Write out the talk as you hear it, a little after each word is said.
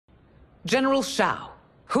General Shao,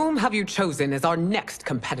 whom have you chosen as our next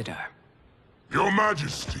competitor? Your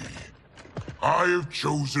Majesty, I have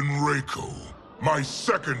chosen Reiko, my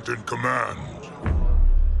second in command.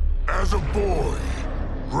 As a boy,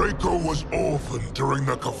 Reiko was orphaned during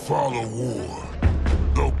the Kafala War.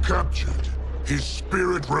 Though captured, his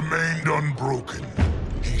spirit remained unbroken.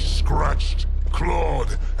 He scratched,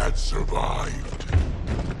 clawed, and survived.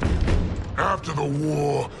 After the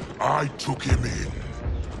war, I took him in,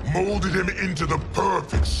 molded him into the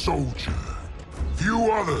perfect soldier.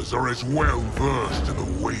 Few others are as well versed in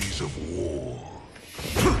the ways of war.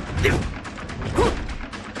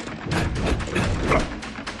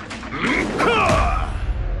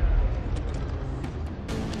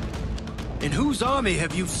 In whose army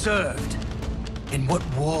have you served? In what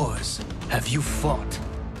wars have you fought?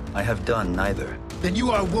 I have done neither. Then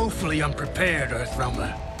you are woefully unprepared,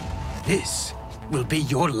 Earthrealmer. This will be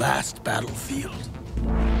your last battlefield.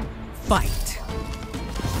 Fight!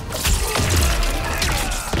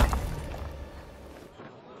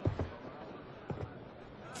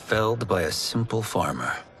 Felled by a simple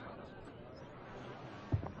farmer.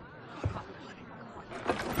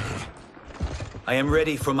 I am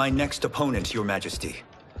ready for my next opponent, Your Majesty.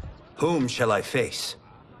 Whom shall I face?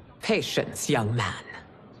 Patience, young man.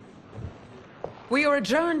 We are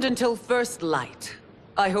adjourned until first light.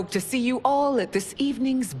 I hope to see you all at this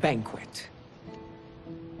evening's banquet.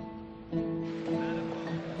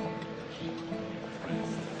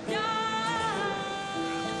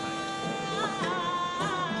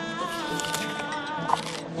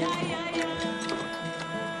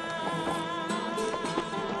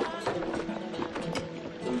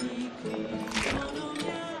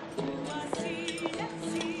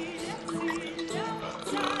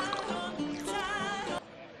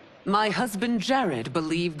 My husband Jared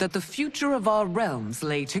believed that the future of our realms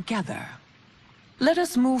lay together. Let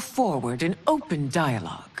us move forward in open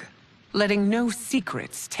dialogue, letting no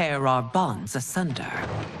secrets tear our bonds asunder.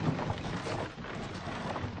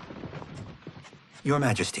 Your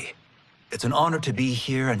Majesty, it's an honor to be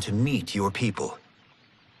here and to meet your people.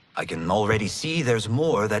 I can already see there's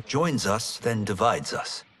more that joins us than divides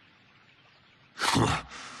us.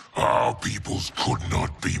 Our peoples could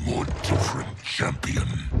not be more different, champion.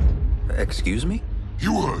 Excuse me?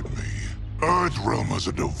 You heard me. Earthrealmers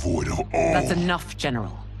are devoid of all... That's enough,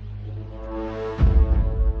 General.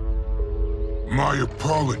 My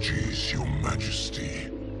apologies, Your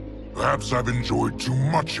Majesty. Perhaps I've enjoyed too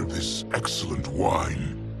much of this excellent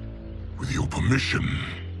wine. With your permission...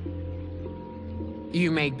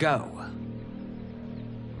 You may go.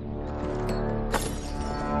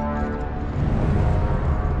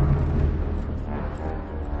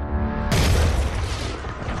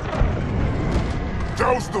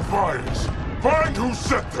 Douse the fires! Find who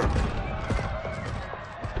set them!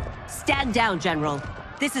 Stand down, General.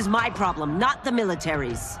 This is my problem, not the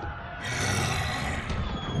military's.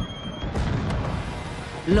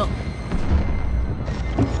 Look.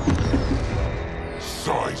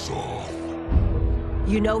 Size off.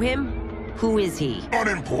 You know him? Who is he?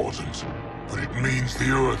 Unimportant, but it means the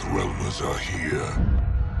Earthrealmers are here.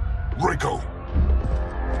 Reiko!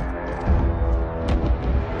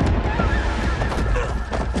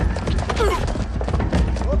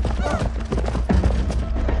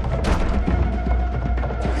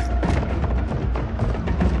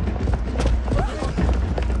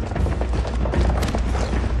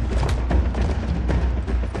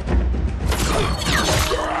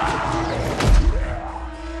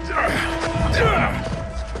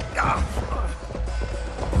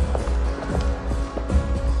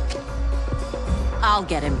 I'll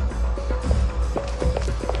get him.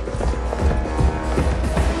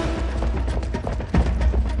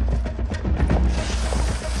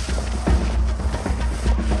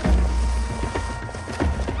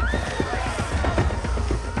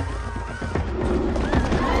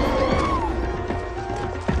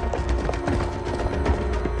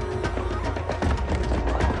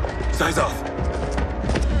 Size off!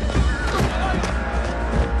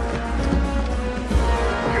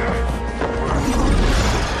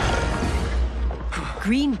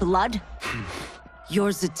 Green blood? You're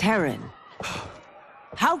Zaterran.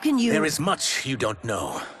 How can you— There is much you don't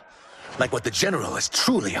know. Like what the General is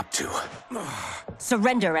truly up to.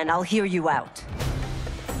 Surrender and I'll hear you out.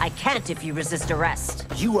 I can't if you resist arrest.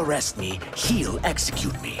 You arrest me, he'll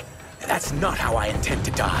execute me. That's not how I intend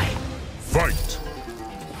to die. Fight!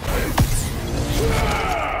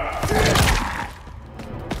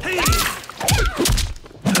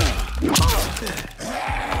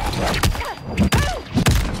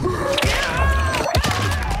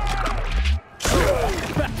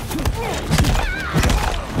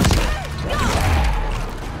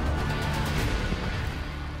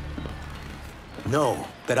 Know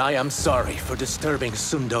that I am sorry for disturbing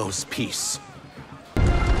Sundo's peace.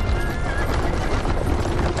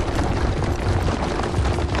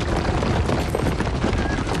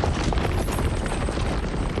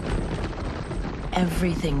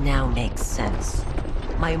 Everything now makes sense.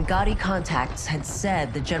 My Umgadi contacts had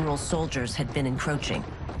said the General's soldiers had been encroaching.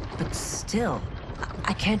 But still,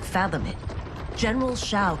 I can't fathom it. General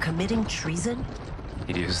Shao committing treason?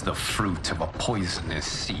 It is the fruit of a poisonous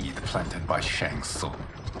seed planted by Shang Tsung.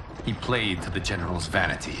 He played to the General's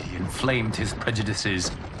vanity, inflamed his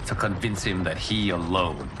prejudices to convince him that he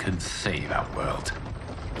alone could save our world.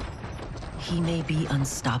 He may be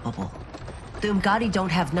unstoppable. The Umgadi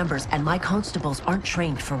don't have numbers, and my constables aren't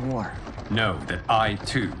trained for war. Know that I,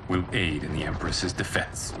 too, will aid in the Empress's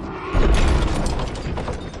defense.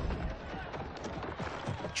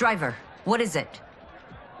 Driver, what is it?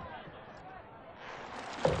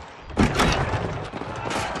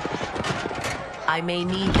 I may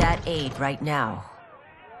need that aid right now.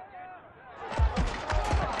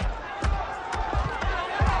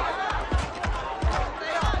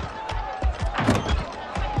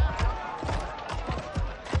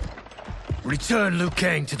 Return Liu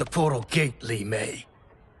Kang to the portal gate, Li Mei.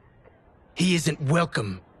 He isn't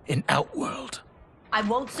welcome in Outworld. I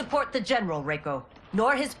won't support the General, Reiko,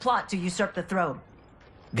 nor his plot to usurp the throne.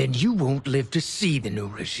 Then you won't live to see the new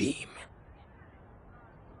regime.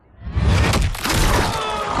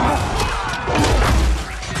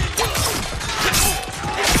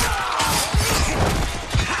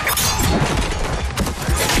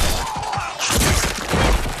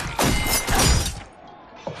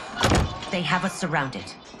 They have us surrounded.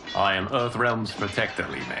 I am Earthrealm's protector,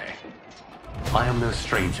 Li Mei. I am no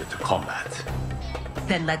stranger to combat.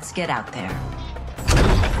 Then let's get out there.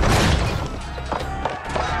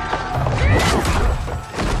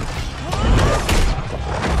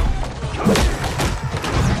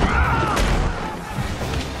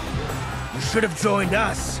 You should have joined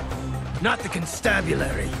us, not the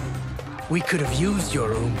constabulary. We could have used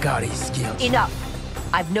your Umgadi skills. Enough!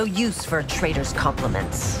 I've no use for a traitor's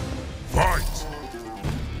compliments. Fight!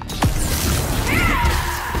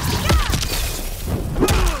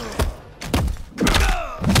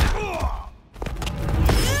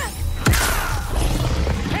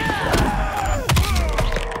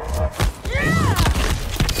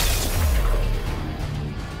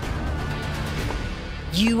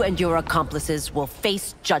 You and your accomplices will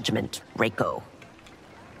face judgment, Reiko.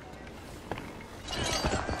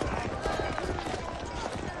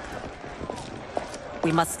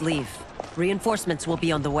 We must leave. Reinforcements will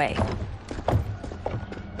be on the way.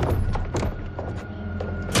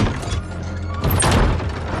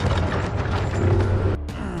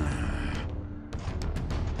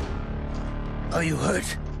 Are you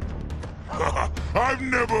hurt? I've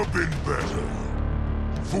never been better.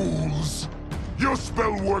 Fools! Your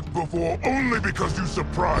spell worked before only because you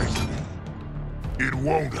surprised me. It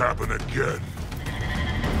won't happen again.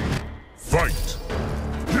 Fight!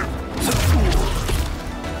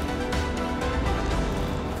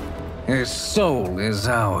 His soul is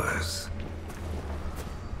ours.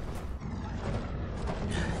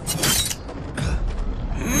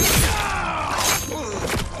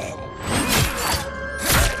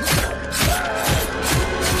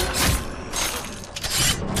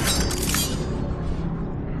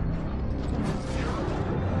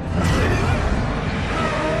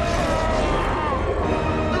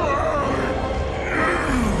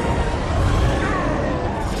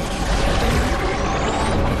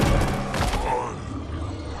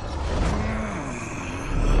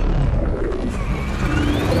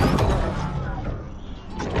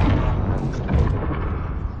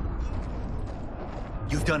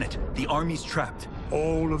 Done it. The army's trapped.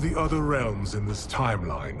 All of the other realms in this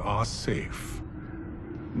timeline are safe.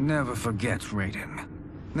 Never forget, Raiden,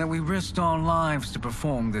 that we risked our lives to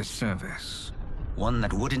perform this service. One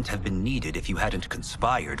that wouldn't have been needed if you hadn't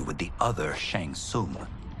conspired with the other Shang Tsung.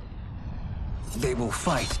 They will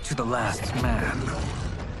fight to the last man.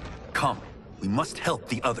 Come, we must help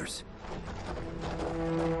the others.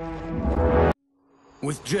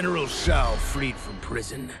 With General Shao freed from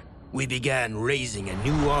prison, we began raising a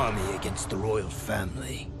new army against the royal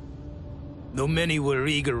family. Though many were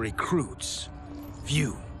eager recruits,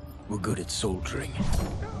 few were good at soldiering.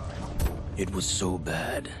 It was so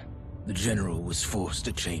bad, the general was forced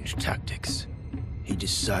to change tactics. He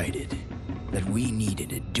decided that we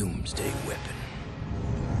needed a doomsday weapon.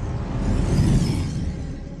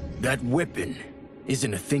 That weapon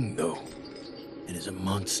isn't a thing, though. It is a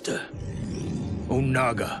monster.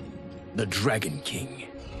 Onaga, the Dragon King.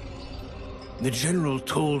 The General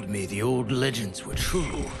told me the old legends were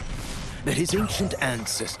true, that his ancient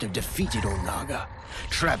ancestor defeated Onaga,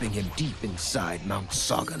 trapping him deep inside Mount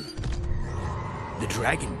Sagan. The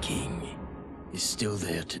Dragon King is still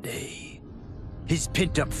there today, his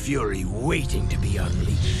pent-up fury waiting to be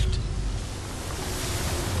unleashed.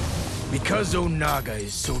 Because Onaga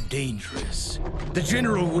is so dangerous, the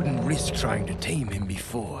General wouldn't risk trying to tame him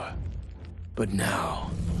before. But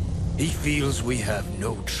now, he feels we have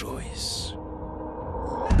no choice.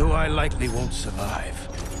 Though I likely won't survive,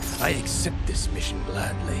 I accept this mission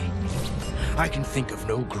gladly. I can think of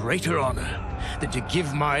no greater honor than to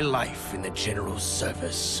give my life in the General's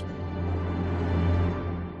service.